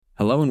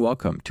Hello and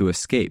welcome to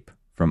Escape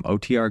from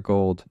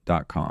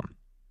OTRGold.com.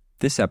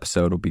 This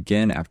episode will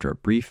begin after a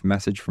brief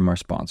message from our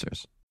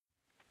sponsors.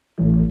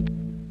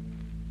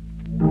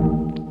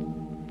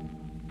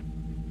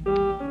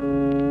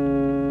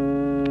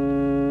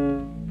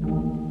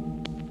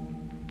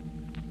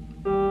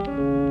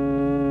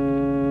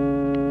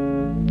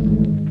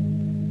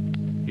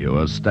 You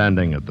are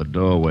standing at the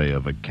doorway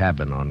of a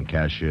cabin on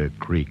Cashier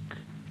Creek.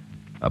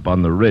 Up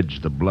on the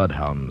ridge, the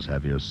bloodhounds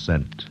have your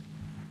scent.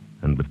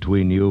 And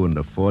between you and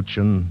a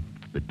fortune,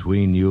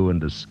 between you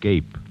and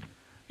escape,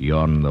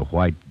 yawn the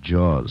white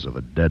jaws of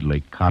a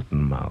deadly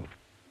cottonmouth.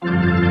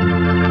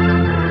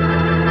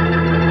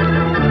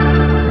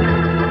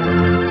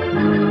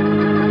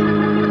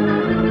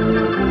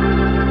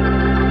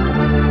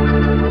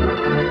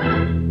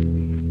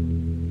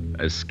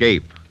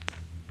 Escape,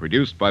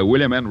 produced by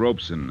William N.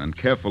 Robeson and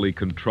carefully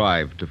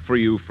contrived to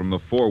free you from the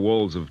four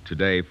walls of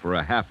today for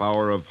a half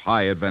hour of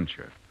high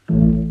adventure.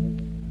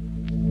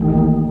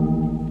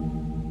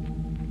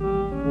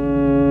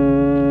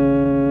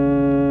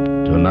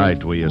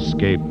 Tonight we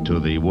escape to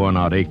the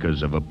worn-out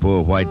acres of a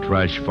poor white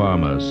trash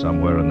farmer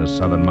somewhere in the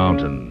southern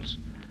mountains.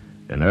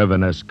 In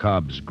Irvin S.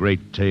 Cobb's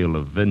great tale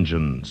of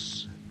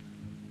vengeance,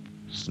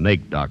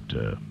 Snake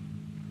Doctor.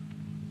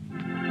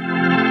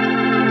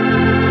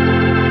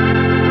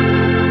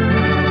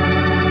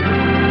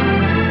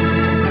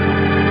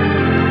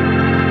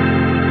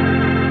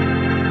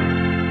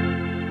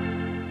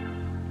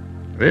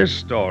 This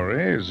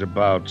story is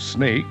about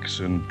snakes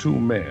and two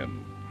men.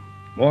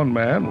 One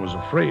man was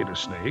afraid of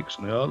snakes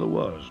and the other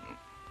wasn't.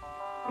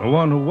 The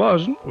one who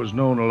wasn't was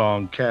known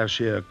along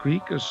Cashier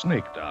Creek as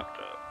Snake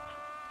Doctor.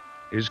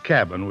 His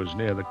cabin was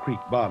near the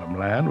creek bottom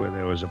land where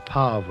there was a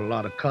powerful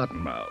lot of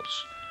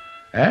cottonmouths.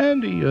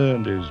 And he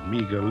earned his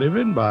meager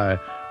living by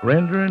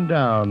rendering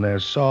down their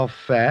soft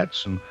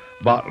fats and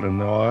bottling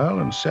the oil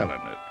and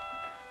selling it.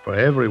 For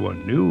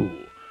everyone knew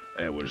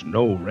there was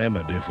no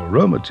remedy for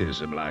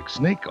rheumatism like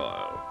snake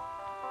oil.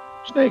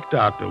 Snake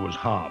Doctor was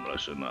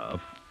harmless enough,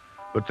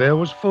 but there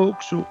was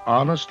folks who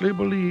honestly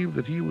believed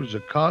that he was a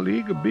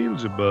colleague of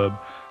Beelzebub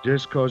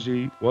just 'cause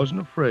he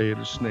wasn't afraid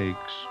of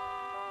snakes.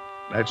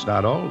 That's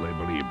not all they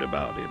believed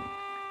about him.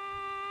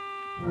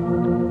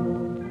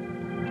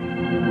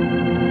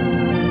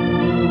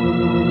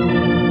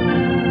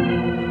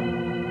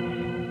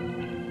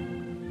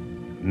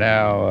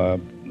 Now,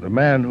 the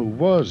man who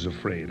was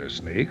afraid of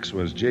snakes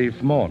was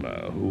Jafe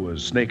Morner, who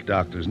was Snake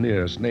Doctor's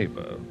nearest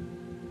neighbor.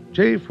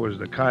 Jafe was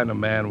the kind of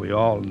man we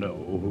all know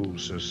who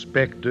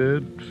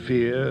suspected,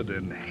 feared,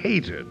 and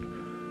hated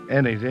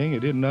anything he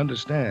didn't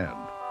understand.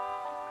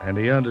 And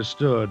he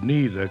understood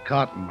neither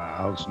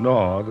Cottonmouths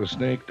nor the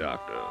Snake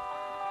Doctor.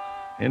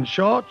 In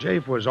short,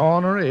 Jafe was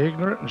ornery,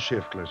 ignorant, and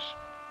shiftless.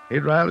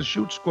 He'd rather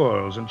shoot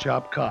squirrels and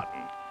chop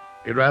cotton.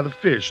 He'd rather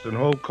fish than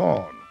hoe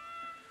corn.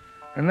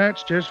 And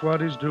that's just what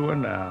he's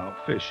doing now,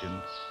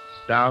 fishing.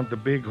 Down at the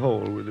Big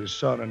Hole with his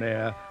son and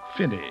heir,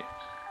 Finney,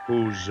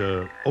 who's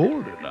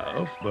old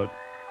enough, but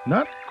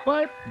not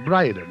quite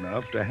bright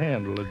enough to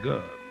handle a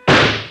gun.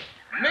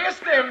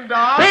 Missed him,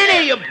 dog.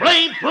 Finney, you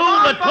blame fool!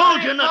 I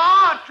told you not.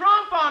 Oh,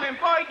 trump on him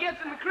before he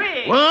gets in the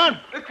creek. What?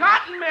 The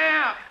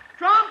cottonmouth.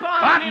 Trump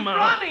on him in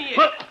front of you.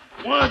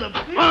 What the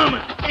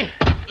farmer?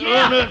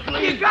 Yeah,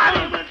 you got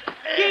him.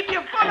 Keep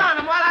your foot on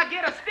him while I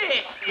get a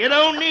stick. You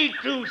don't need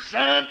to,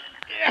 son.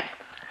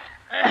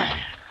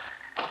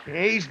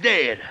 He's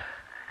dead.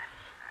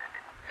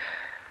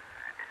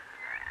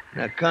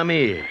 Now come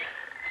here.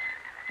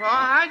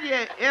 Pa, how'd you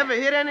ever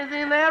hit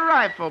anything in that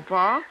rifle,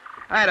 Pa?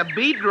 I had a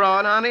bead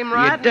drawn on him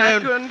right You and I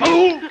damn couldn't...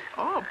 fool!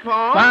 Oh,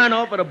 Pa. Fine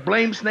off at a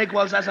blame snake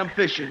whilst I'm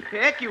fishing.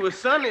 Heck, you was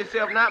sunning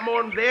yourself not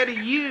more than there to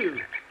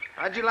you.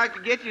 How'd you like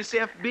to get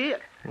yourself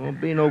bit? Won't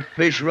be no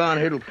fish around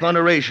here till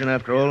thunderation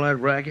after all that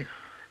racket.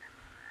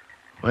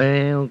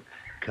 Well,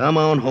 come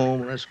on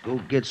home. Let's go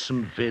get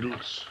some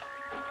victuals.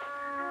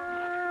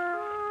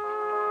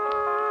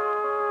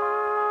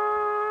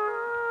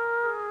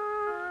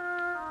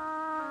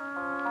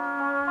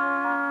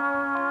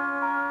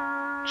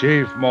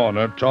 Jafe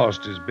Morner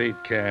tossed his bait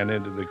can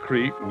into the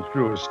creek and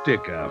threw a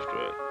stick after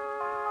it.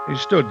 He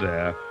stood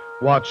there,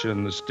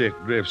 watching the stick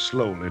drift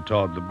slowly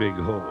toward the Big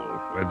Hole,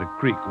 where the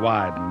creek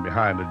widened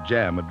behind a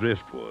jam of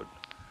driftwood.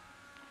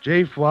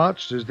 Jafe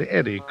watched as the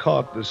eddy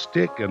caught the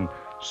stick and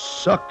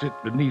sucked it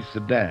beneath the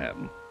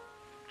dam.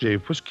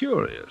 Jafe was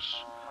curious.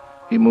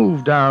 He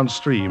moved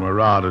downstream a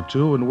rod or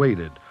two and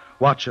waited,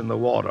 watching the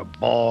water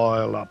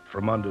boil up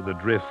from under the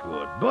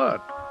driftwood.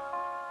 But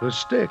the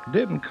stick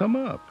didn't come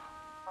up.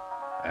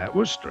 That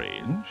was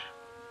strange.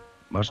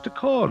 Must have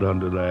caught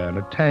under there in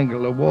a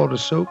tangle of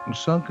water-soaked and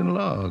sunken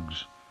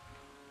logs.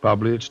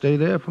 Probably it'd stay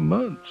there for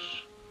months.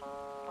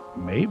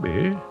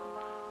 Maybe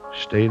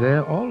stay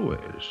there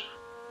always.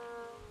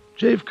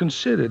 Jafe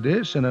considered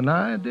this, and an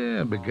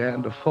idea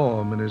began to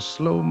form in his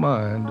slow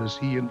mind as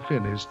he and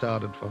Finney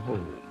started for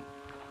home.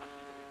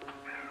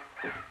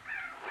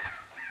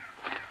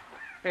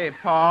 Hey,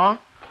 Pa.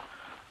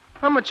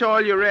 How much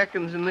oil you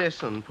reckon's in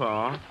this one,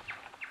 Pa?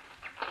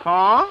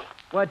 Pa?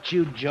 What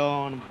you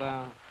jawing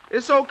about?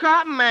 It's old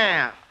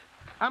Cottonmouth.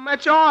 How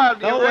much oil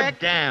do you Throw reckon? it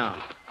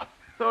down.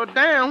 Throw it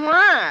down?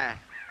 Why?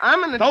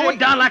 I'm in the Throw it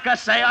down like I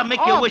say. I'll make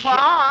you wish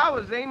Pa, I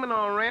was aiming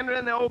on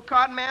rendering the old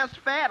Cottonmouth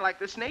fat like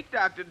the snake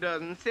doctor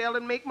does and sell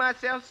and make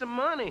myself some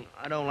money.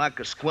 I don't like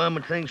a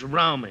squirming things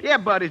around me. Yeah,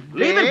 but it's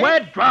Leave dead. it where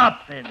it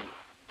dropped, Penny.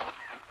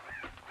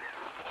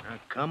 Now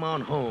come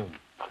on home.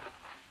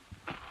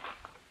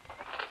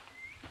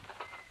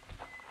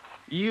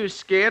 You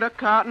scared of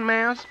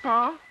Cottonmouths,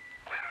 Pa?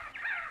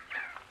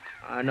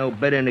 I know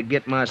better than to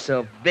get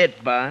myself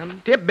bit by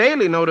him. Tip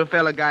Bailey knowed a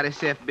fella got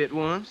himself bit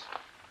once.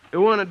 He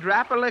won a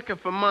drap of liquor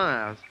for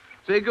miles.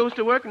 So he goes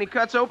to work and he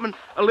cuts open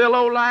a little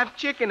old live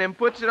chicken and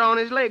puts it on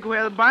his leg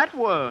where the bite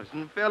was.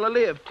 And the fella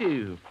lived,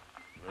 too.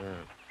 Yeah.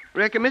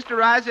 Reckon Mr.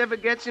 Rice ever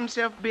gets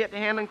himself bit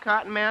handling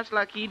Cottonmouths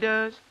like he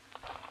does?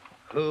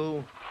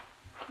 Who?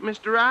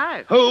 Mr.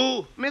 Rives.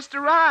 Who?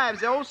 Mr. Rives,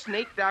 the old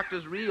snake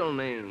doctor's real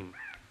name.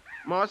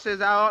 Ma says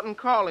I oughtn't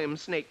call him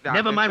snake doctor.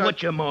 Never mind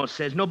what your ma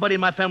says. Nobody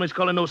in my family's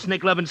calling no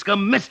snake-loving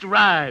scum Mr.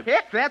 Rive.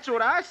 Heck, that's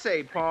what I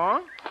say,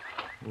 Pa.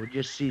 We'll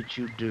just see what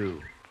you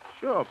do.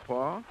 Sure,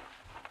 Pa.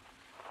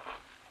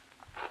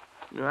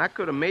 You know, I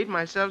could have made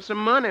myself some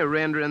money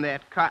rendering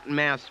that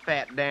Cottonmouth's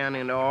fat down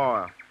into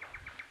oil.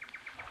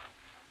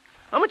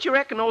 How much you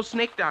reckon old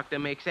snake doctor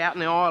makes out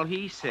in the oil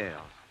he sells?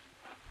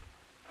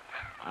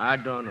 I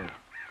don't know.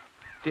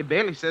 Tip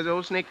Bailey says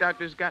old snake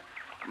doctor's got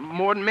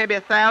more than maybe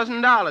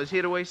 $1,000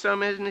 hid away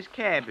somewhere in his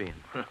cabin.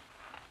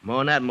 More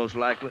than that, most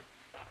likely.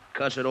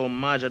 Cussed old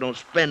miser don't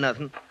spend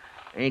nothing.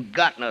 Ain't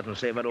got nothing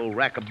save that old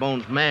rack of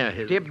bones mare of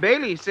his. Tip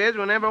Bailey says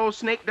whenever old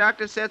snake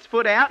doctor sets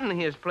foot out in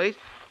his place,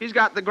 he's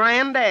got the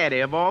granddaddy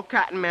of all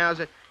cottonmouths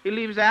that he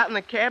leaves out in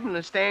the cabin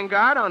to stand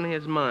guard on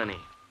his money.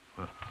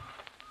 Huh.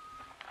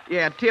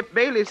 Yeah, Tip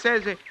Bailey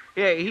says that,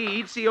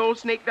 he'd see old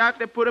snake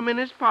doctor put 'em in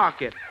his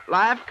pocket,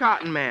 live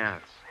cottonmouths.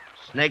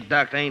 Snake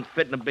doctor ain't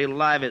fitting to be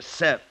alive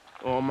himself.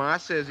 Oh, Ma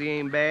says he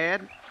ain't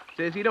bad.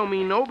 Says he don't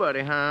mean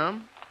nobody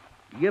harm.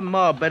 Your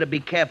ma better be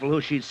careful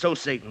who she's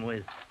associating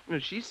with. Well,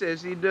 she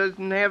says he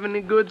doesn't have any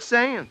good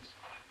sense.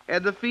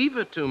 Had the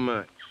fever too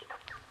much.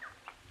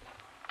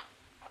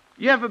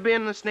 You ever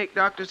been in the snake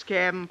doctor's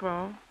cabin,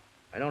 Paul?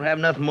 I don't have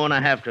nothing more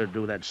than I have to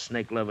do that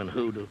snake-loving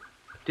hoodoo.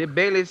 Tip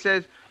Bailey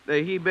says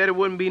that he bet it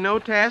wouldn't be no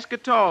task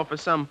at all for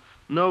some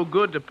no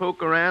good to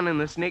poke around in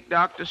the snake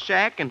doctor's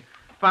shack and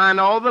find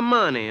all the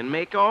money and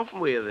make off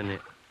with it.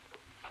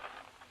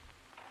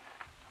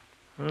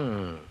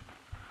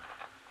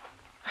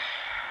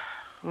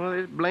 Well,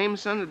 this blame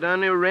sons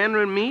done there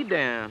rendering me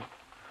down.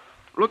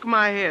 Look at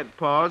my head,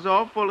 Pa. It's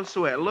all full of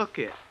sweat. Look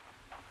it.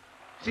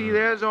 See,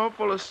 there's all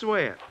full of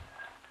sweat.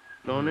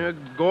 Down there,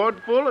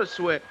 gourd full of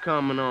sweat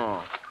coming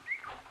off.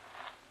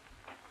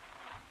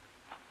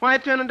 Why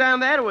turn it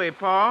down that way,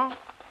 Pa?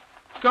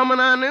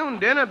 Coming on noon,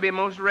 dinner be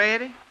most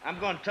ready. I'm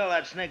going to tell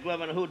that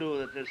snake-loving hoodoo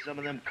that there's some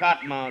of them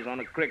cottonmouths on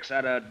the creek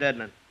side of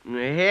Deadman.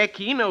 Heck,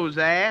 he knows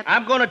that.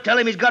 I'm going to tell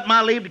him he's got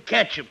my leave to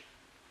catch him.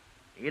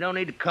 You don't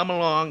need to come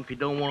along if you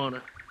don't want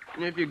to.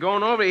 If you're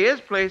going over to his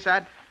place,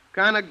 I'd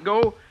kind of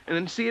go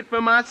and see it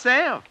for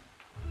myself.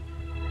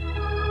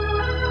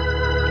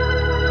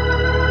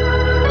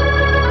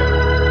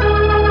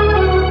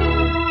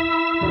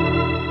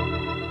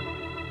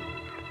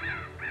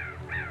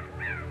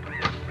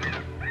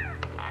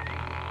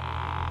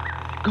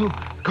 Go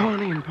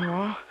on in,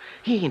 Pa.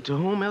 He ain't to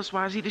home,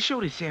 elsewise he'd have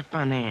showed himself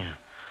by now.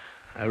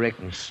 I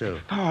reckon so.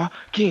 Pa,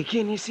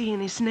 can you see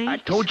any snakes? I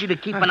told you to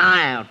keep an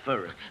eye out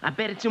for it. I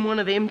bet it's in one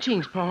of them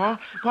chinks, Pa.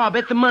 Pa, I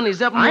bet the money's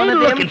up in I one ain't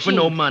of them looking for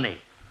no chinks. money.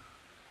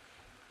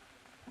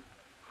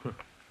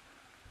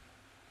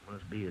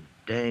 Must be a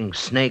dang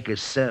snake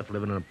itself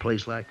living in a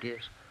place like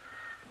this.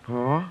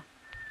 Pa,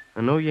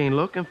 I know you ain't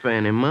looking for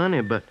any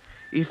money, but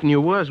if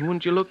you was,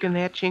 wouldn't you look in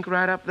that chink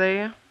right up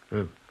there?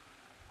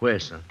 Where,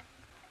 son?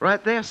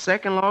 Right there,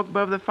 second log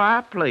above the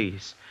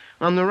fireplace.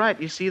 On the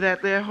right, you see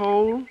that there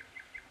hole?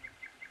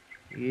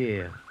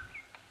 Yeah.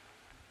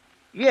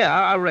 Yeah,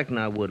 I reckon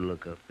I would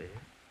look up there.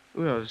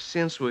 Well,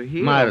 since we're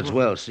here... Might as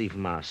well see for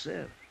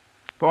myself.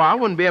 Pa, I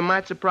wouldn't be a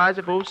mite surprised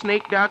if old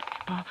Snake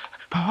Doctor...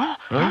 Pa?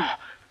 Huh?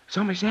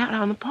 Somebody's out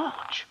on the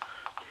porch.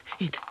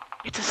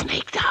 It's a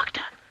snake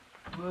doctor.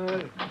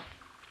 What?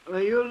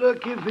 Are you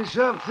looking for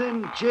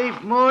something,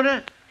 Chief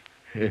Morton?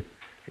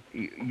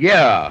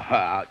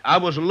 Yeah, I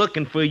was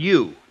looking for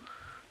you.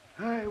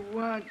 I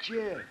want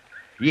you.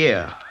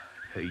 Yeah.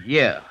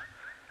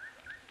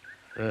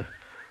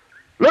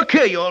 Look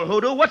here, you old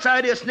hoodoo. What's the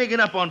idea of sneaking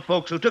up on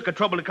folks who took the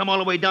trouble to come all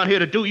the way down here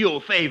to do you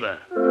a favor?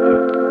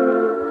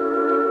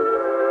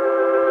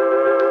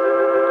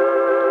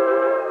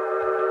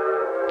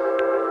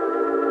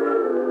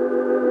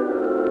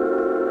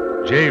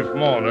 Chief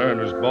Mourner and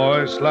his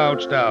boys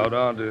slouched out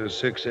onto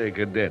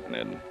 6-acre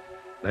deadening.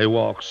 They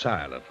walked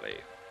silently,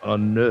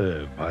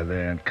 unnerved by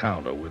their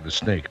encounter with the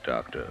snake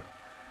doctor.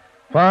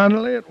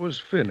 Finally, it was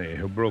Finney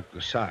who broke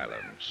the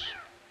silence.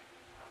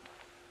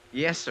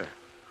 Yes, sir.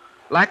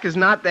 Like as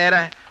not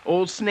that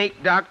old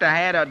snake doctor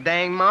had a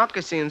dang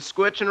moccasin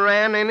squitching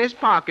around in his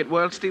pocket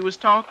whilst he was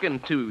talking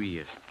to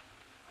you.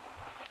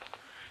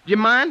 you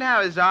mind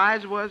how his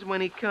eyes was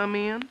when he come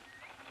in?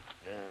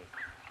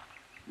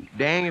 Yeah.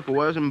 Dang if it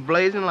wasn't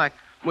blazing like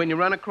when you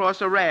run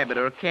across a rabbit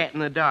or a cat in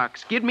the dark.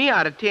 Scared me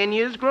out of 10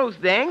 years' growth,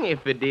 dang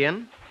if it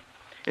didn't.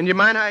 And you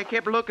mind how he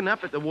kept looking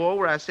up at the wall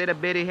where I said I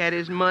bet he had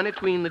his money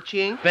between the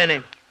chinks?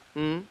 Finney.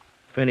 Hmm?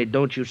 Finney,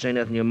 don't you say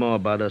nothing to your ma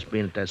about us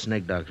being at that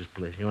snake doctor's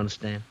place. You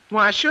understand?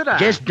 Why should I?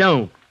 Just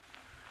don't.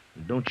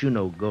 Don't you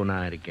know, go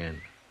nigh it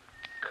again.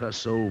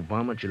 Cuss old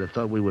varmint, you'd have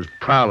thought we was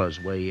prowlers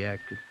the way he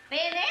acted.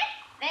 Billy,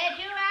 that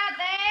you out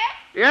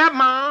there? Yeah,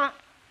 Ma.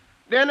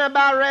 Dinner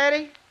about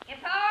ready? Your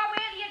pa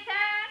with you,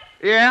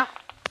 son? Yeah.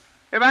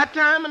 Have I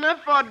time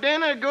enough for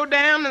dinner to go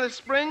down to the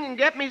spring and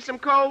get me some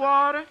cold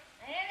water? Well,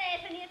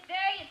 that's when you stir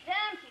your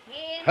stomach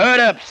again.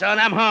 Hurry up, son.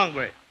 I'm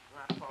hungry.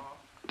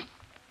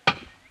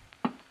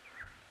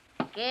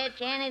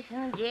 Catch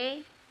anything,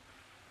 Jay?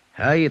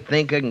 How you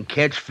think I can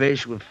catch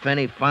fish with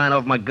Finney firing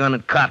off my gun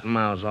at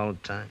cottonmouths all the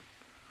time?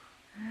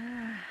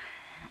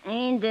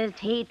 Ain't this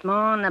heat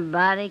more than a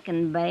body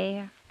can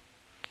bear?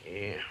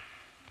 Yeah.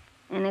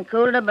 Any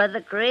cooler by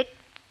the creek?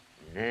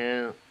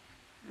 Now,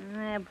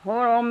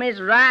 Poor old Miss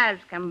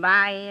Rives come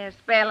by here a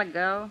spell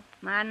ago.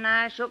 My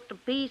nigh shook to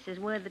pieces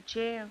with the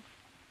chill.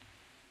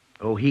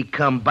 oh, he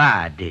come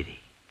by, did he?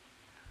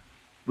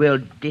 Well,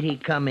 did he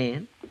come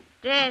in?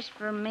 Just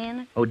for a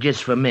minute. Oh,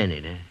 just for a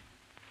minute, eh?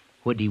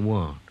 What'd he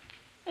want?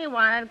 He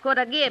wanted could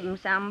I give him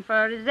something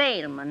for his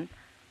ailment.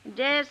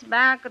 Just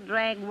about could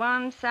drag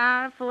one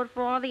sour foot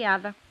for the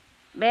other.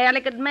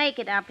 Barely could make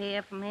it up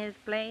here from his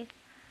place.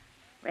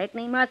 Reckon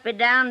he must be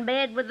down in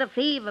bed with the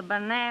fever by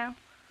now.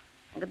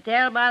 I could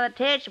tell by the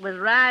temperature was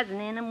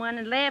rising in him when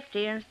he left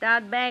here and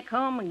started back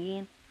home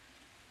again.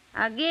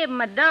 I give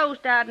him a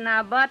dose out in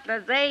our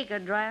butler's acre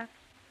draft.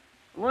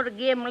 Would have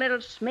given him a little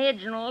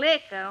smidgen of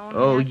liquor on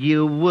Oh, that.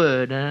 you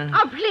would, huh?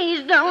 Oh,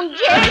 please don't,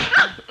 Jeff.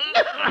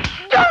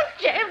 Don't,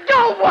 Jeff.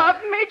 Don't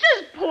whoop me.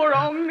 Just poor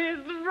old Miss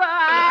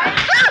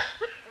Rives.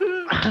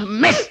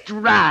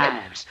 Mr.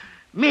 Rives!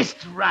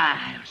 Mr.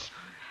 Rives!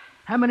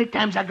 How many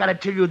times I gotta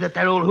tell you that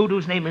old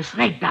hoodoo's name is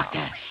Snake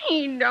Doctor?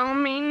 He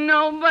don't mean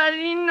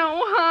nobody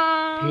no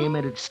harm. Him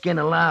that'd skin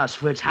a louse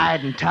for its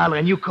hide and tallow,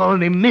 and you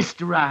calling him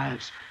Mr.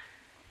 Rives.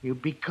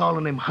 You'd be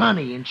calling him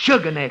Honey and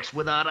Sugar next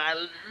without I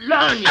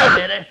learn you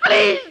better.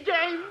 Please,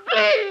 Dave,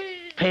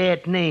 please.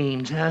 Pet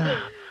names, huh?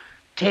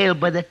 Tell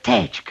by the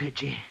tatch,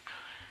 could you?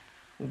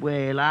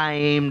 Well, I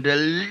aim to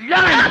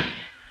learn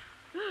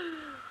you.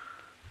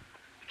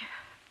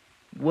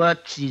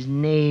 What's his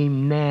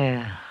name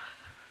now?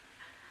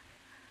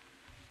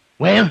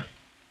 Well,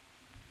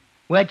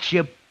 what's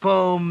your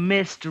poor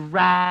Mr.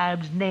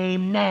 Rives'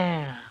 name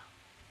now?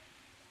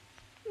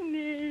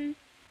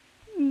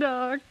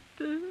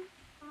 Doctor.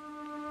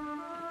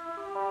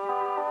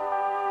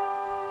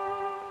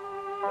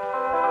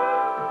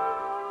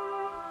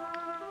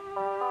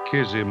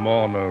 Kizzy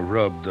Marner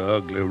rubbed the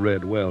ugly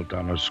red welt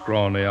on her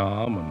scrawny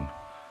arm and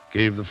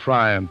gave the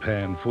frying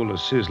pan full of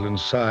sizzling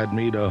side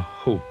meat a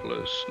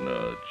hopeless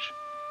nudge.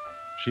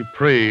 She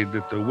prayed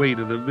that the weight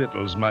of the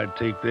victuals might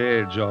take the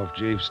edge off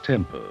Jafe's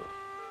temper.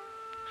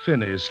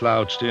 Finney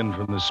slouched in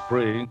from the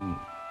spring,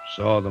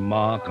 saw the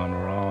mark on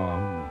her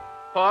arm.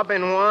 Pa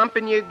been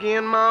whomping you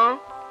again, Ma?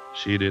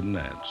 She didn't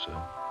answer.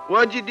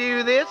 What'd you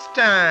do this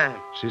time?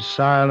 She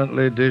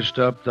silently dished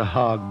up the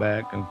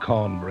hogback and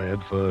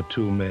cornbread for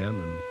 2 men,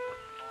 and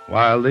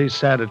while they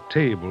sat at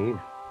table,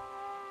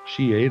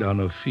 she ate on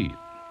her feet,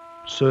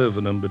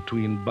 serving them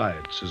between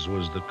bites, as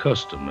was the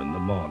custom in the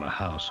Marner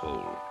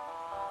household.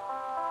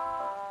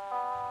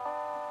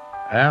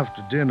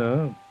 After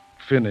dinner,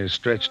 Finney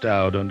stretched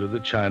out under the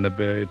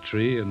chinaberry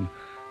tree, and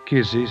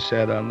Kizzy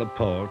sat on the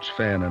porch,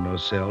 fanning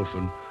herself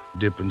and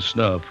dipping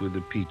snuff with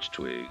a peach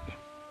twig,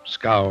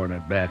 scouring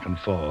it back and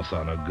forth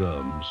on her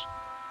gums.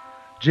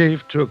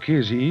 Jafe took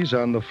his ease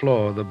on the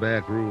floor of the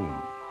back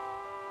room,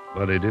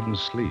 but he didn't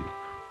sleep.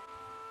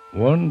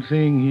 One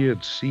thing he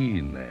had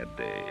seen that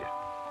day,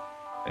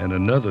 and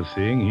another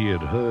thing he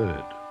had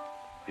heard.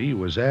 He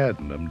was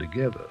adding them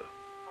together.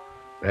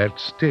 That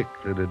stick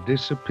that had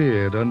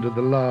disappeared under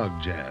the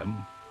log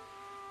jam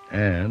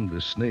and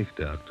the snake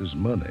doctor's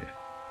money.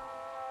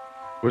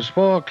 It was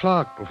 4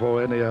 o'clock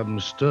before any of them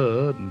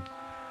stirred, and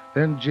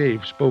then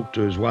Jafe spoke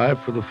to his wife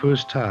for the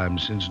first time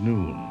since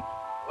noon.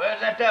 Where's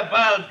that there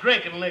bottle of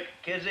drinking liquor,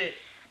 Kizzy?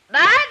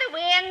 By the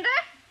window.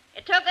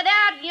 You took it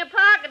out in your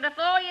pocket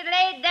before you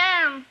laid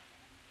down.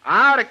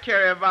 I ought to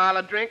carry a vial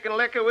of drinking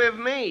liquor with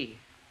me.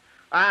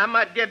 I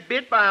might get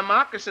bit by a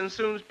moccasin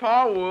soon as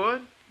Pa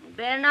would. You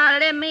better not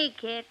let me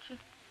catch you.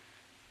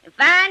 You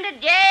find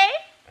it, Jay?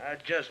 I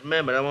just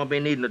remembered I won't be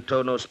needing to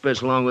tote no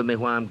spits along with me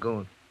while I'm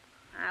going.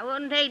 I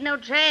wouldn't take no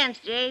chance,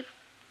 Jay.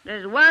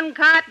 There's one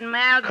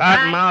cottonmouth.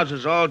 Cottonmouths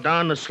is all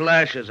down the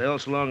slashes,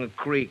 else along the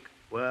creek.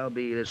 Where I'll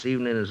be this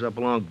evening is up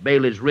along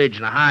Bailey's Ridge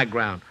in the high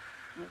ground.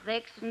 You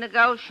fixing to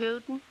go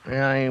shooting?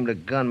 Yeah, I aim to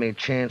gun me a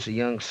chance of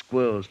young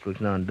squirrels between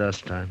now and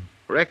dust time.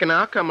 Reckon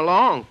I'll come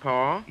along,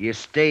 Pa. You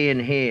stay in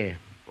here.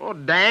 Oh,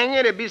 dang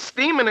it. It'd be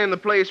steaming in the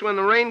place when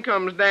the rain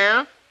comes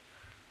down.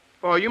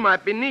 Pa, you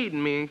might be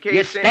needing me in case...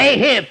 You stay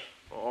here.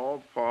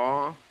 Oh,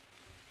 Pa.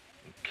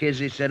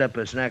 Kizzy, set up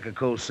a snack of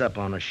cold supper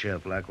on the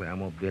shelf. Likely I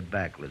won't get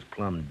back till it's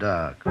plumb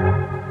dark.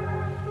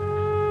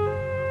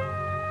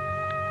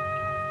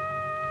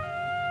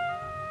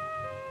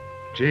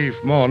 Chief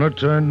Mourner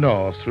turned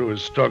north through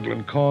his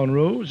struggling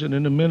cornrows, and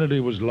in a minute he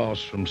was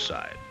lost from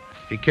sight.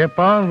 He kept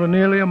on for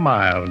nearly a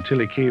mile until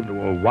he came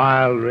to a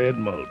wild red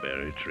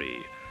mulberry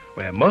tree.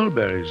 Where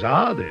mulberries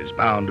are, there's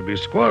bound to be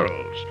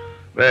squirrels.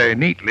 Very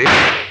neatly,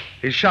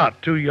 he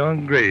shot 2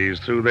 young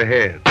grays through the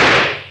head.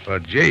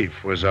 But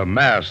Jafe was a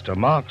master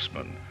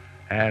marksman,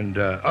 and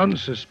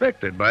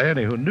unsuspected by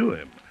any who knew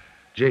him.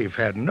 Jafe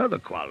had another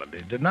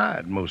quality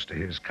denied most of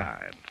his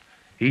kind.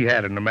 He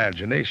had an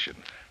imagination.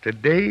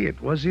 Today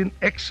it was in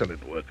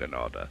excellent working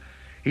order.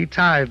 He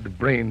tied the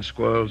brain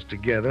squirrels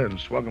together and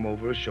swung them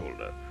over his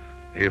shoulder.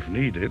 If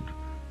needed,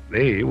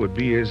 they would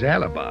be his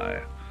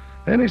alibi.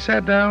 Then he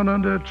sat down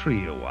under a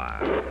tree a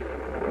while.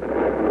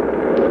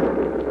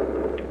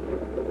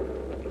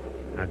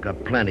 I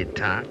got plenty of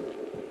time.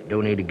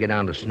 Don't need to get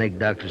down to Snake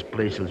Doctor's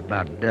place till it's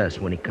about dusk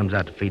when he comes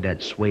out to feed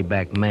that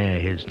swayback mare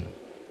of his'n.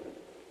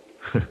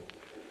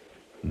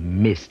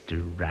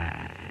 Mr.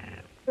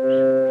 Rives.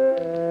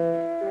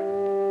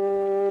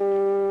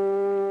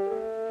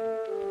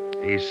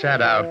 He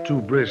sat out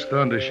 2 brisk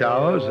thunder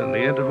showers and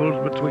the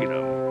intervals between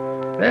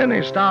them. Then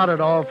he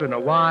started off in a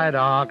wide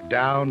arc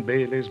down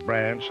Bailey's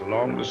Branch,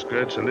 along the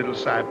skirts of Little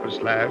Cypress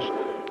Slash,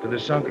 to the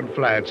sunken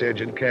flats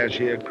edging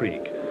Cashier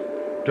Creek.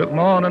 Took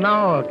more than an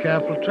hour of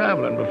careful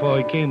traveling before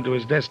he came to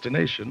his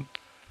destination,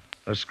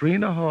 a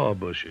screen of haw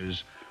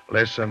bushes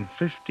less than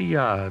 50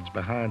 yards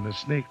behind the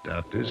Snake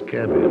Doctor's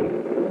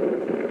cabin.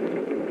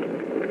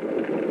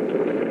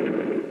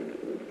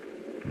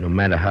 No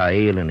matter how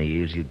ailing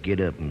he is, he'll get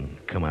up and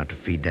come out to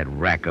feed that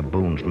rack of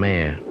Boone's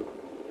mare.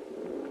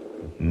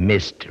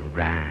 Mr.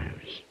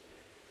 Rives.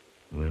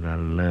 Well, I'll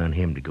learn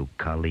him to go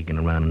colleaguing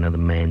around another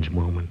man's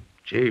woman.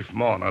 Chief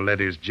Mourner let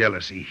his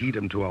jealousy heat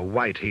him to a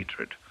white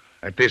hatred.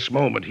 At this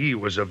moment, he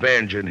was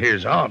avenging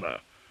his honor.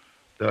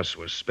 Thus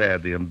was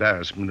spared the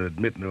embarrassment of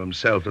admitting to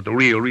himself that the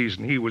real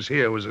reason he was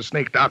here was the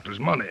Snake Doctor's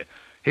money,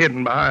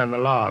 hidden behind the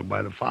log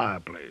by the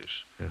fireplace.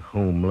 A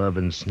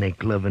home-loving,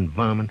 snake-loving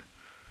varmint.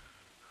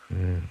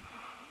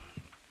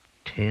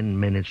 10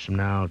 minutes from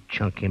now, I'll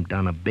chunk him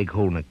down a big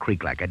hole in the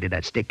creek like I did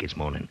that stick this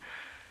morning.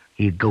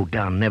 He'll go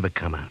down and never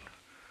come out.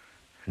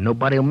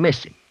 Nobody'll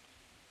miss him.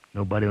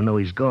 Nobody'll know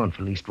he's gone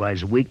for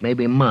leastwise a week,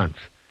 maybe a month.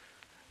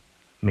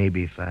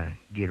 Maybe if I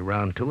get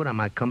around to it, I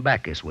might come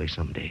back this way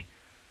someday.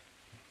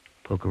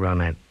 Poke around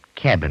that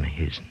cabin of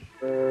his'n.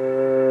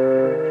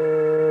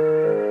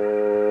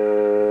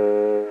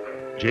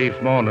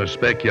 Jafe Mourner's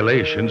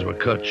speculations were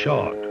cut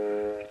short.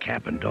 The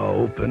cabin door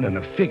opened, and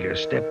a figure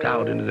stepped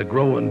out into the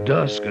growing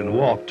dusk and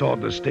walked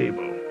toward the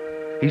stable.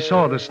 He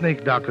saw the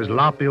Snake Doctor's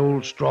loppy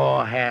old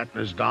straw hat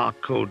and his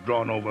dark coat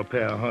drawn over a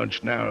pair of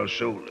hunched, narrow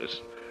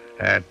shoulders.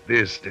 At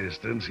this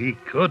distance, he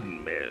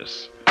couldn't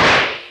miss.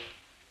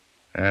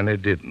 And he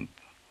didn't.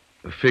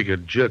 The figure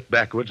jerked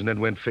backwards and then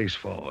went face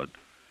forward.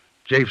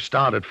 Jafe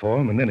started for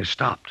him, and then he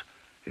stopped.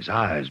 His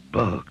eyes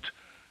bugged.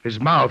 His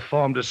mouth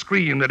formed a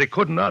scream that he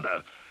couldn't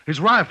utter. His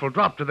rifle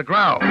dropped to the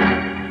ground.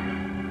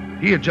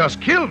 He had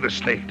just killed the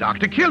Snake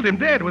Doctor, killed him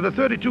dead with a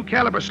 .32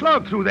 caliber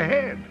slug through the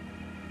head.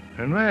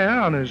 And there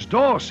on his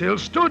doorsill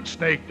stood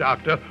Snake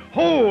Doctor,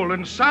 whole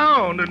and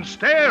sound and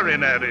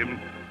staring at him.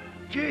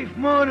 Chief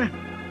Mourner,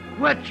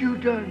 what you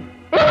done?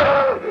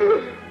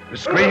 The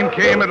scream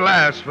came at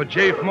last, for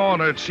Jafe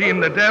Mourner had seen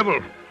the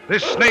devil,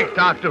 this Snake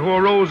Doctor who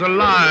arose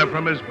alive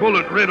from his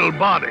bullet-riddled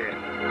body.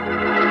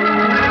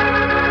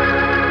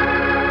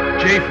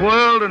 Jafe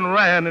whirled and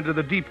ran into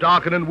the deep,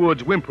 darkening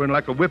woods, whimpering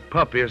like a whipped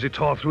puppy as he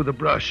tore through the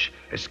brush.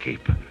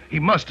 Escape. He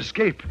must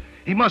escape.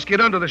 He must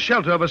get under the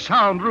shelter of a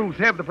sound roof,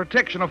 have the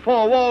protection of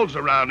 4 walls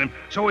around him.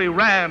 So he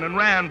ran and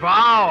ran for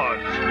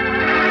hours.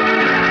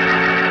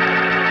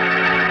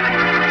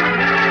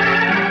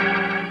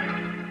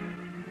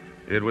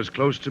 It was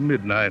close to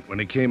midnight when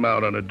he came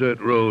out on a dirt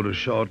road a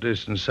short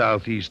distance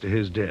southeast of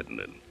his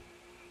deadening.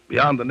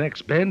 Beyond the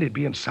next bend, he'd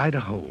be in sight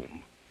of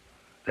home.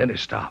 Then he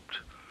stopped.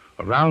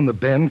 Around the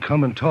bend,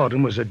 coming toward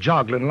him, was a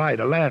joggling light,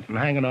 a lantern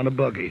hanging on a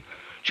buggy.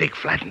 Jake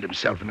flattened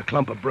himself in a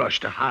clump of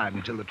brush to hide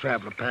until the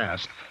traveler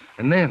passed.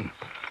 And then,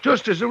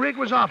 just as the rig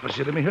was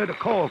opposite him, he heard a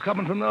call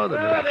coming from the other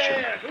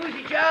direction. There. Who's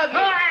he jogging?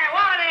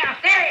 Whoa there,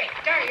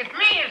 steady. It's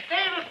me, it's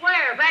Davis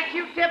Ware. Is that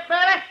you, Tip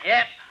Fella?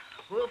 Yep.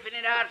 Wolfing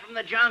it out from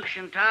the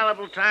junction.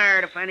 Tolerable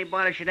tired, if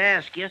anybody should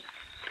ask you.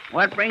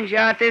 What brings you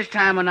out this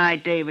time of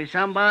night, Davy?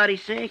 Somebody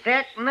sick?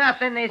 Sick?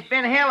 Nothing. There's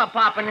been hell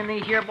a-popping in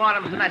these here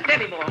bottoms tonight.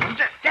 Steady, boy.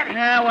 Steady.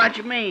 Now, what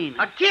you mean?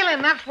 A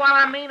killing, that's what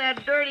I mean. A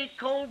dirty,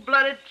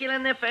 cold-blooded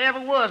killing if there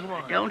ever was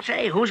one. Don't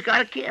say. Who's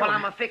got a kill? Well,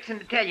 I'm a-fixing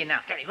to tell you now.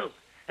 Steady, who?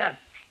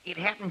 It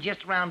happened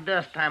just around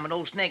dusk time at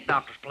old Snake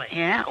Doctor's place.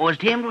 Yeah? Was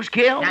Tim was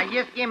killed? Now,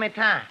 just give me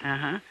time.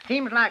 Uh-huh.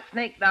 Seems like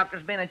Snake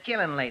Doctor's been a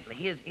killing lately.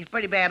 He's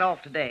pretty bad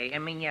off today. I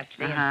mean,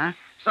 yesterday. Uh-huh.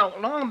 So,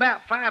 along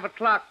about 5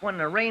 o'clock, when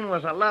the rain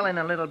was a-lulling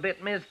a little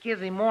bit, Miss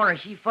Kizzy Moore,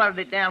 she fuddled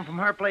it down from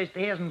her place to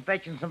his and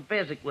fetching some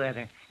physic with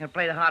her and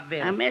played a hot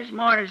visit. Miss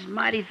Morris is a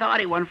mighty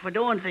thoughty one for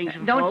doing things for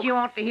Don't folk. you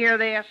want to hear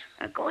this?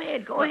 Go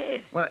ahead.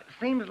 Well, it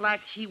seems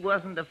like she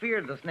wasn't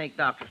afeard of the snake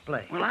doctor's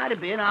place. Well, I'd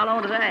have been. I'll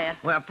own to that.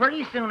 Well,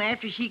 pretty soon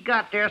after she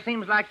got there,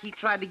 seems like he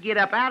tried to get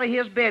up out of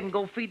his bed and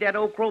go feed that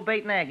old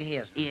crow-bait nag of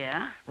his.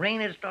 Yeah?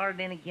 Rain had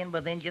started in again,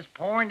 but then just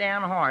pouring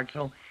down hard,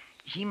 so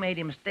she made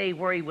him stay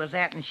where he was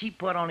at, and she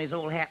put on his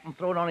old hat and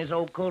throwed on his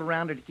old coat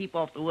around her to keep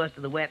off the worst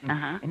of the wet,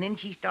 and then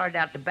she started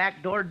out the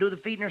back door to do the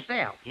feeding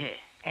herself. Yeah.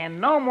 And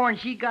no more'n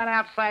she got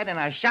outside, and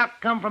a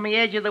shot come from the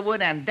edge of the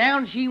wood, and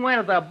down she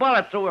went with a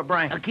bullet through her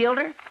brain. Killed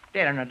her?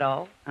 Dead on a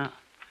dog.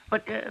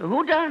 But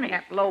who done it?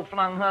 That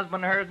low-flung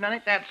husband of hers done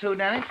it. That's who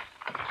done it.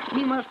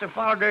 He must have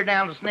followed her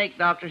down to Snake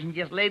Doctor's and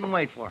just laid in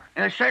wait for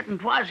her. Certain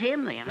 'twas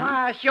him, then, huh?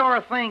 Why,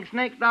 sure thing.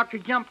 Snake Doctor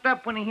jumped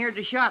up when he heard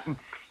the shot, and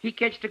he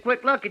catched a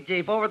quick look at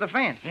Jafe over the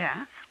fence.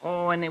 Yeah?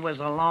 Oh, and there was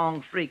a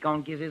long streak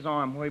on Kizzy's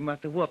arm where he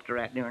must have whooped her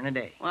at during the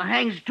day. Well,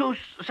 hangs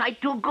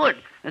sight too good.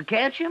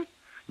 Catch him?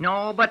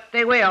 No, but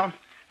they will.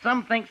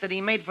 Some thinks that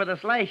he made for the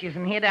slashes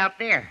and hid out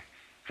there.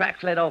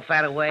 Tracks led old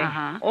fat away.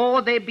 Oh,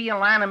 they'd be a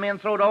line of men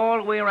throwed all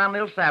the way around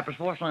Little Cypress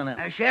before sunup.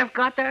 Sheriff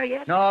got there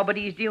yet? No, but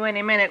he's due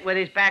any minute with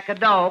his pack of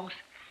dogs.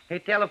 They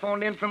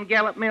telephoned in from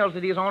Gallup Mills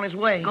that he's on his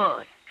way.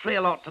 Good.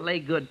 Trail ought to lay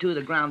good, too,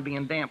 the ground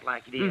being damp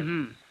like it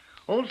is.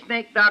 Old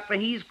Snake Doctor,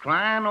 he's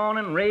crying on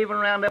and raving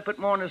around up at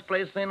Mourner's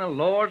place saying the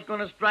Lord's going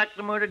to strike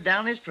the murder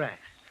down his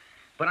tracks.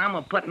 But I'm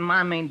a-putting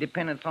my main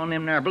dependence on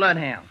them there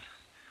bloodhounds.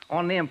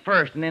 On them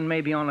first, and then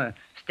maybe on a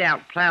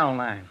stout plow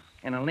line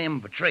and a limb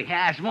of a tree.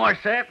 Yeah, it's more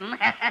certain.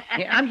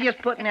 Yeah, I'm just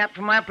putting out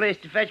from my place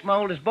to fetch my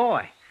oldest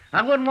boy.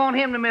 I wouldn't want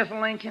him to miss a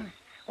lynching.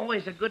 Oh,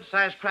 there's a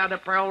good-sized crowd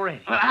up there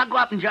already. Well, I'll go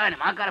up and join him.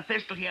 I got a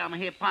pistol here in my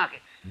hip pocket.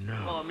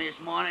 No. Oh, Miss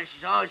Morris,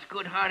 she's always a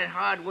good-hearted,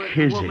 hard-working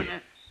Kizzy.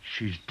 woman.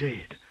 She's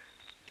dead.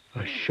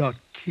 I shot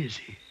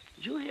Kizzy.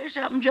 Did you hear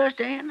something just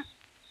then?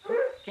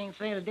 Can't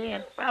say they're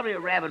dead. Probably a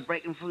rabbit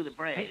breaking through the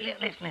brass. Hey,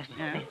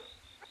 listen.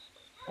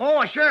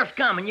 Oh, a sheriff's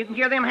coming. You can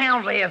hear them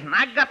hounds of his, and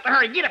I got to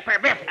hurry. Get up there,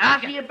 Biff. I'll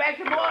see you back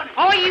in the morning.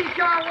 Oh, you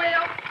sure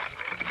will.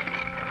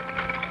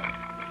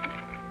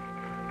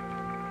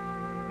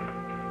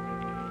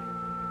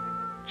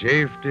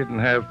 Jafe didn't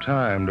have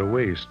time to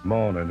waste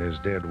mourning his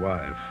dead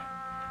wife.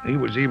 He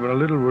was even a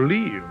little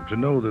relieved to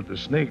know that the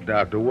snake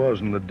doctor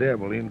wasn't the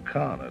devil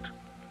incarnate.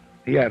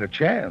 He had a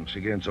chance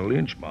against a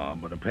lynch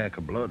mob and a pack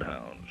of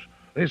bloodhounds.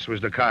 This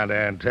was the kind of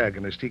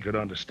antagonist he could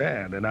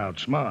understand and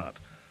outsmart.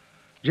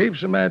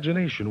 Jafe's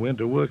imagination went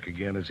to work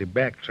again as he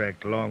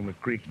backtracked along the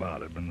creek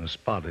bottom in the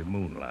spotted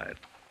moonlight.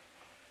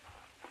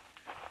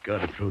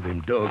 Gotta throw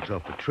them dogs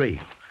off the trail.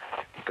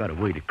 Gotta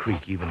wade a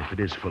creek even if it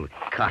is full of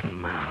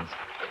cottonmouths.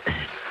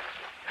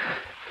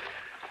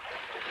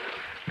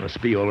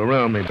 Must be all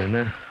around me by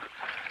now.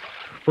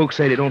 Folks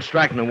say they don't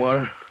strike no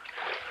water.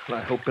 Well,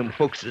 I hope them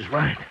folks is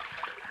right.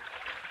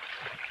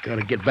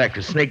 Gotta get back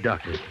to Snake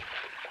Doctor's.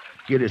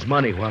 Get his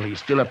money while he's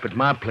still up at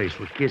my place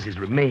with Kizzy's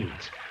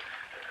remains.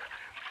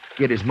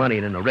 Get his money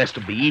and then the rest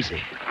will be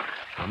easy.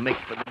 I'll make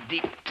for the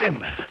deep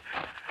timber.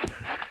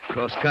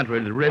 Cross country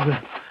to the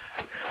river.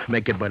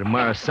 Make it by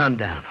tomorrow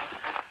sundown.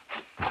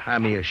 Hire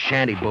me a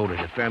shanty boater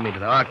to ferry me to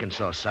the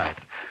Arkansas side.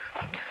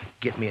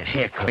 Get me a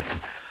haircut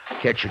and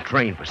catch a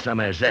train for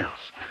somewhere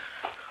else.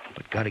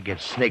 But gotta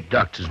get Snake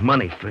Doctor's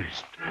money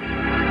first.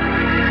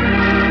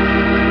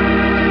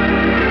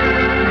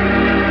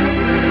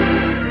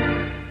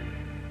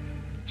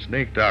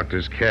 Snake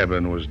Doctor's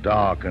cabin was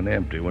dark and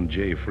empty when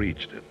Jafe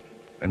reached it,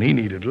 and he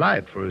needed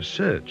light for his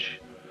search.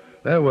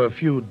 There were a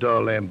few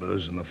dull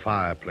embers in the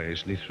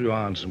fireplace, and he threw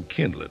on some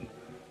kindling,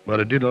 but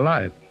it didn't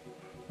light.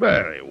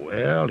 Very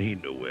well, he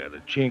knew where the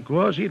chink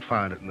was. He'd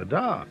find it in the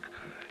dark.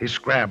 He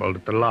scrabbled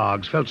at the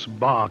logs, felt some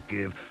bark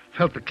give,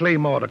 felt the clay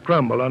mortar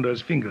crumble under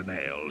his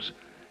fingernails.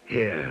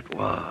 Here it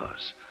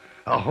was,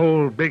 a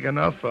hole big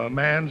enough for a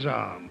man's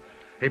arm.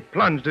 He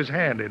plunged his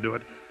hand into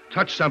it,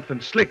 touched something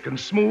slick and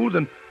smooth,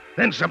 and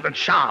then something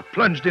sharp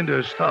plunged into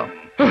his thumb.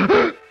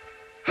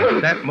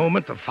 At that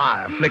moment, the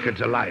fire flickered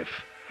to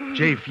life.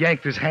 Jafe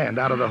yanked his hand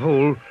out of the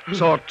hole,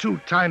 saw two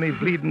tiny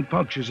bleeding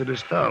punctures at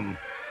his thumb,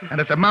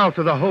 and at the mouth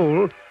of the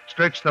hole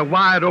stretched the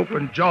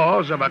wide-open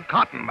jaws of a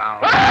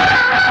cottonmouth.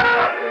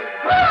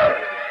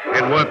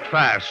 It worked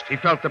fast. He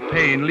felt the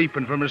pain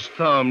leaping from his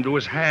thumb to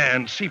his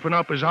hand, seeping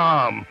up his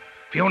arm.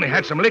 If he only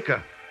had some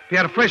liquor, if he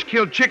had a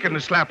fresh-killed chicken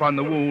to slap on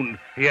the wound,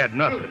 he had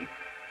nothing.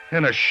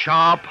 Then a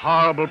sharp,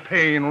 horrible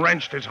pain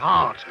wrenched his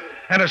heart.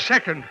 And a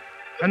second,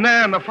 and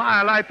there in the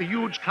firelight, the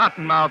huge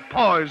cottonmouth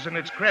poised in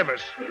its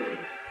crevice.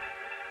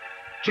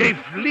 Jafe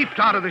leaped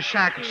out of the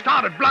shack,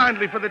 started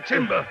blindly for the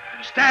timber,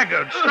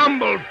 staggered,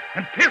 stumbled,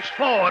 and pitched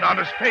forward on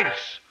his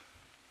face.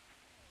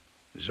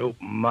 His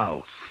open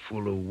mouth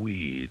full of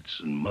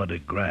weeds and muddy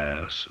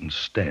grass and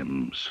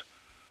stems.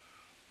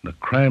 The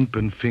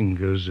cramping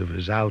fingers of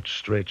his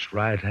outstretched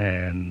right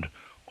hand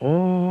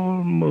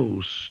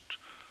almost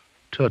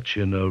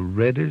touching a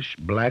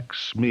reddish-black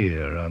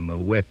smear on the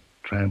wet,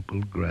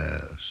 trampled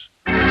grass.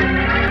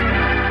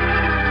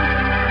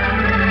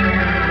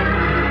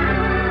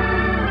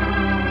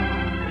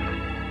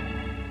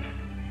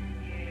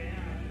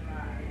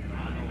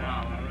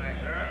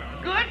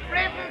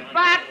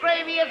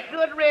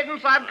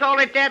 I'd call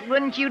it that,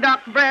 wouldn't you,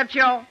 Dr.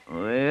 Bradshaw?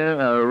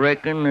 Well, I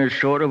reckon there's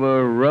sort of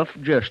a rough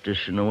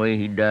justice in the way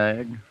he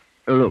died.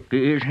 Look,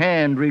 his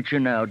hand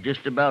reaching out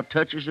just about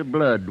touches the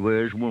blood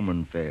where his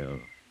woman fell.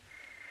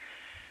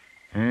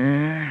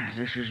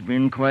 This has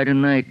been quite a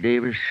night,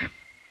 Davis.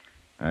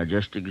 I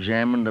just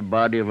examined the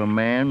body of a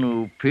man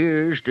who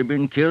appears to have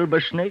been killed by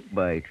snake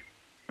bite.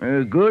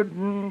 Good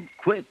and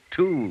quick,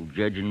 too,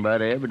 judging by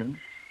the evidence.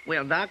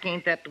 Well, Doc,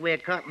 ain't that the way a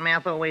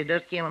cottonmouth always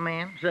does kill a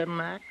man, sudden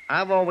like?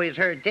 I've always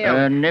heard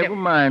tell. Never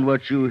mind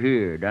what you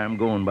heard. I'm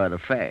going by the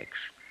facts.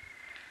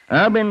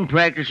 I've been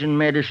practicing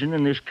medicine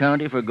in this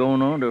county for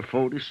going on to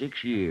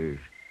 46 years.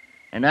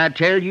 And I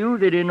tell you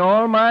that in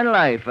all my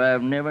life,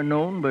 I've never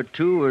known but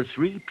 2 or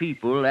 3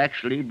 people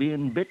actually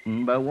being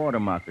bitten by water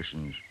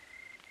moccasins.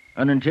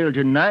 And until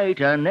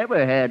tonight, I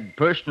never had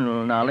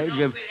personal knowledge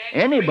of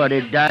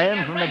anybody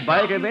dying from the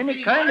bite of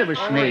any kind of a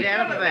snake.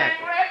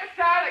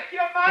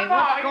 Hey,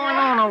 what's going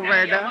on over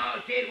there,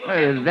 Doc?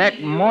 Is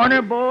that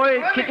Mourner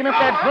boy kicking up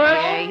that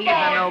fuss? Yeah, he's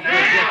a no good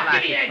just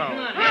like his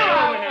folks.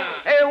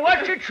 Hey,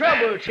 what's your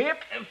trouble, Chip?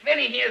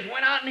 Finney here's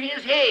went out in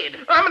his head.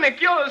 I'm going to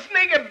kill a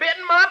snake that bit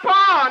in my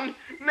pond.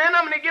 And then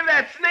I'm going to give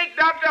that snake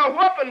doctor a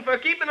whooping for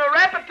keeping a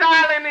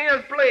reptile in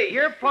his place.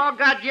 Your pa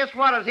got just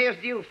what is his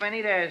due,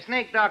 Finney. The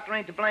snake doctor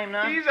ain't to blame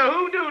none. He's a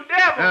hoodoo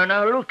devil.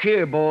 Now, look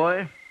here,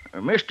 boy.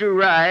 Mr.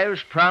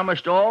 Rives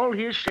promised all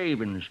his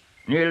savings,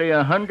 nearly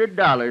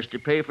 $100 to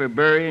pay for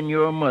burying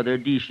your mother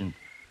decent.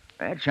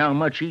 That's how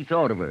much he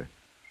thought of her.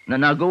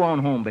 Now go on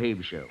home, behave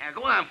yourself. Now,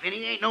 go on,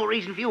 Finney. Ain't no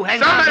reason for you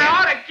hanging Somebody on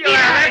ought to kill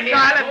that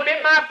guy that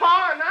bit my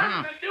paw, and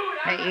I'm going to do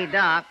it. Hey,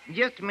 Doc,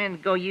 just a minute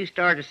ago you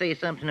started to say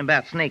something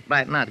about snake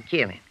bite not to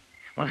killing.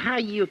 Well, how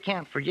do you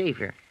account for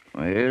Jafer?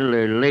 Well,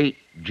 the late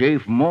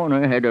Jafe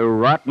Mourner had a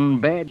rotten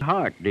bad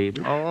heart,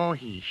 David. Oh,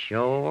 he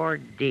sure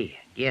did.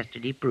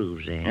 Yesterday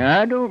proves that.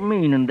 Now, I don't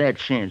mean in that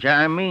sense.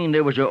 I mean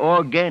there was an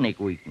organic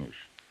weakness.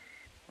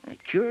 A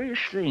curious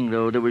thing,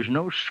 though, there was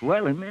no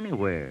swelling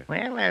anywhere.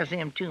 Well, there's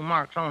them 2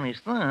 marks on his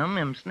thumb,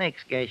 them snake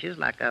gashes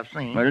like I've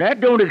seen. Well, that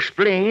don't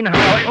explain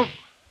how...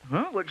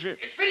 Huh? What's it?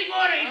 It's Finney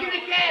Mourner. He's in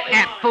the cabin.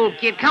 That fool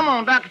kid. Come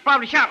on, Doctor.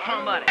 Probably shot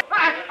somebody.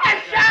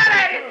 I shot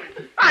at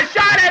it. I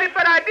shot at it,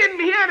 but I didn't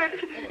hit it.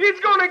 He's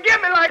going to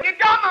get me like it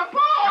got my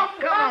paw.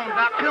 Come on,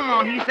 Doc. Come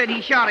on. He said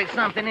he shot at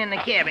something in the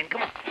cabin.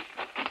 Come on.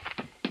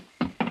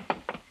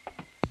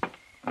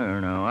 I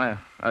don't know.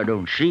 I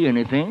don't see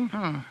anything.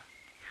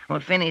 Well,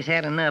 Finney's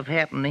had enough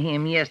happen to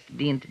him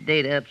yesterday and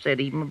today to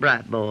upset even a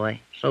bright boy.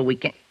 So we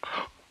can't...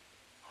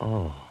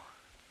 Oh,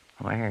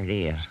 there it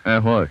is.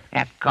 What?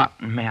 That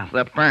cottonmouth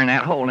up there in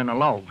that hole in the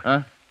log.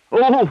 Huh?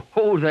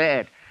 Oh,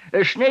 that.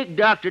 The snake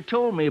doctor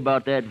told me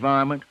about that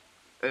varmint.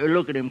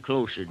 Look at him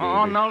closer, David.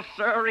 Oh, no,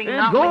 sir.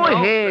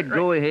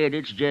 Go ahead.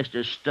 It's just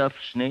a stuffed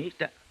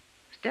snake.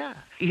 Stuff?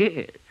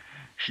 Yeah.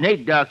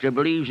 Snake doctor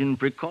believes in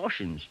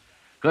precautions,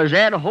 'cause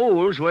that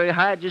hole's where he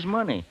hides his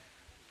money.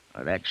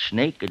 That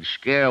snake could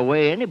scare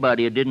away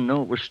anybody who didn't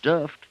know it was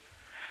stuffed.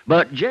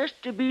 But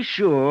just to be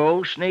sure,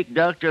 old snake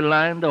doctor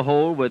lined the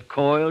hole with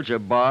coils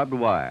of barbed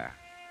wire.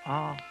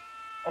 Oh,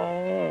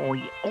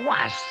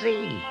 I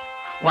see.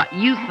 What,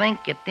 you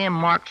think that them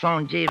marks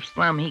on Jeff's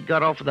thumb he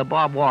got off of the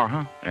barbed wire,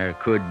 huh? There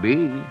could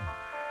be.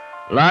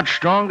 A lot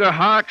stronger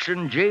hearts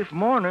than Jafe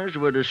Mourner's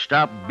would have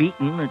stopped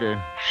beating at a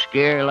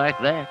scare like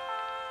that.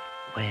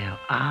 Well,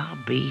 I'll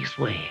be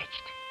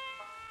switched.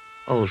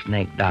 Old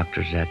snake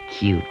doctor's a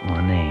cute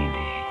one, ain't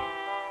he?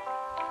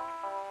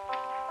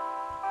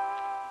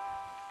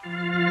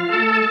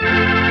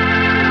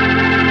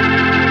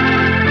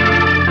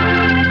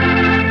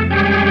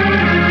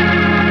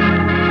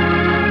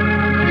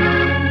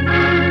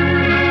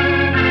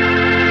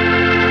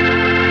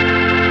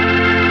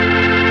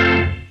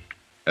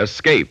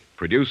 Escape,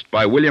 produced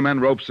by William N.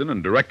 Robeson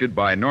and directed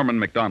by Norman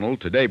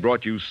MacDonald, today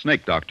brought you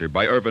Snake Doctor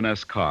by Irvin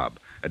S. Cobb,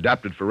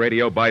 adapted for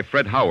radio by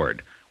Fred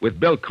Howard, with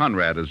Bill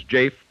Conrad as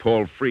Jafe,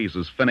 Paul Frees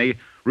as Finney,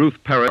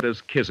 Ruth Parrott as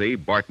Kizzy,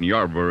 Barton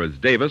Yarber as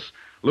Davis,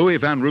 Louis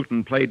Van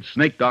Ruten played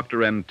Snake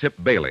Doctor and Tip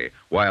Bailey,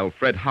 while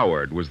Fred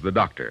Howard was the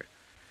doctor.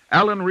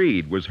 Alan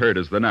Reed was heard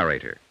as the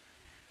narrator.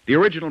 The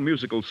original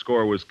musical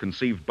score was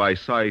conceived by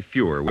Cy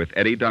Feuer with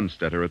Eddie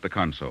Dunstetter at the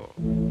console.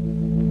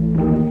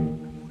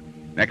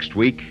 Next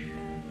week...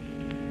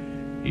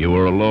 You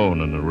were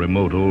alone in a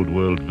remote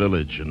old-world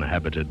village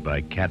inhabited by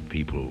cat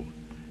people,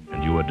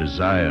 and you are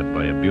desired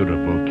by a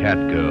beautiful cat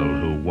girl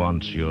who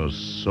wants your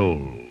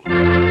soul.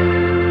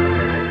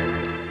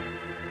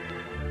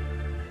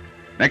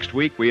 Next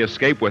week, we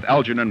escape with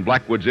Algernon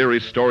Blackwood's eerie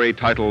story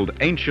titled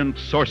Ancient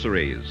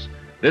Sorceries.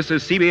 This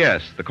is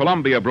CBS, the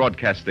Columbia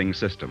Broadcasting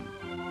System.